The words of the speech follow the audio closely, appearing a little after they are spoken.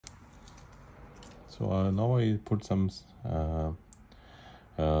So now I put some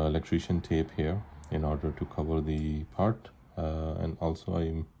electrician tape here in order to cover the part, and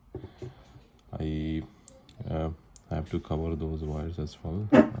also I have to cover those wires as well,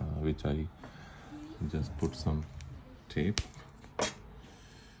 which I just put some tape,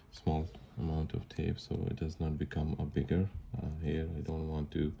 small amount of tape, so it does not become a bigger. Here I don't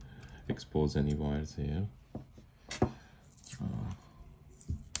want to expose any wires here.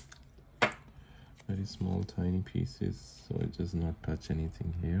 Very small tiny pieces, so it does not touch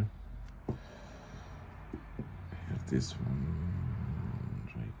anything here. I have this one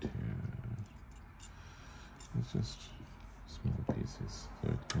right here. It's just small pieces, so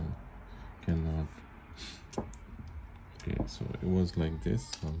it cannot. Okay, so it was like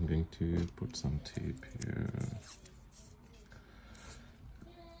this. I'm going to put some tape here.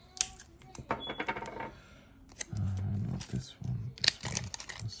 Not this one. This one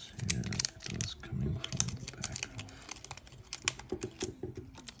was here. It was coming from the back of.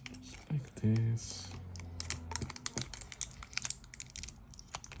 Just like this.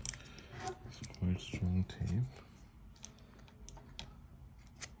 It's quite strong tape.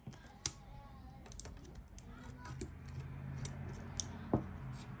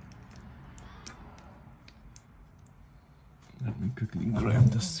 Let me quickly grab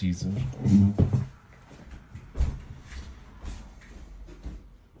the scissor.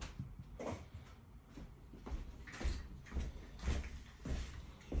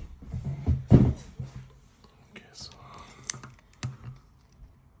 Okay, so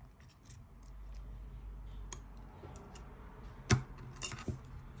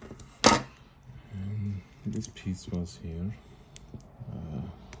this piece was here.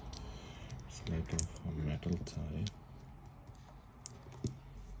 It's like a metal tie.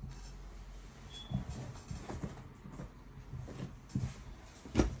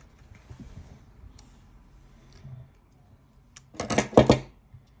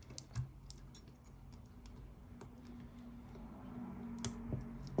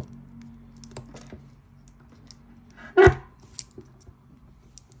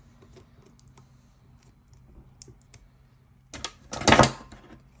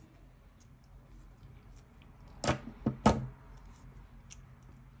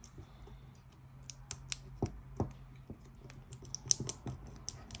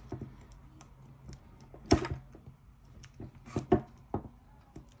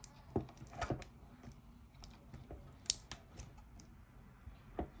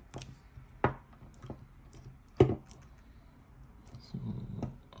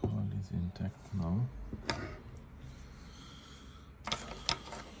 All is intact now.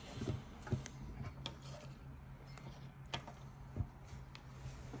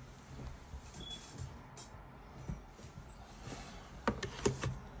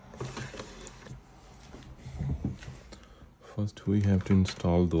 First we have to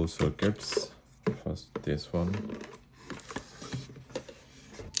install those circuits. First this one.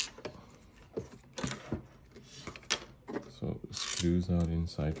 So screws are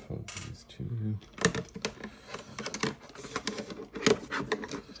inside for these two.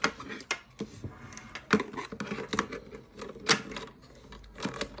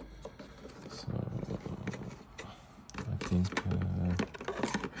 So I think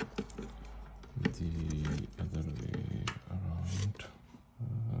the other way around.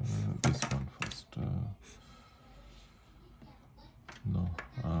 This one first. No,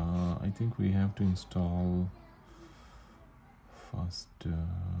 I think we have to install first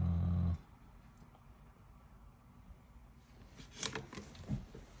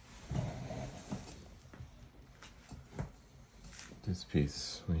this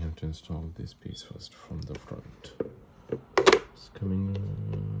piece. We have to install this piece first from the front. It's coming.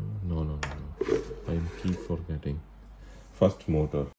 No. I keep forgetting. First motor.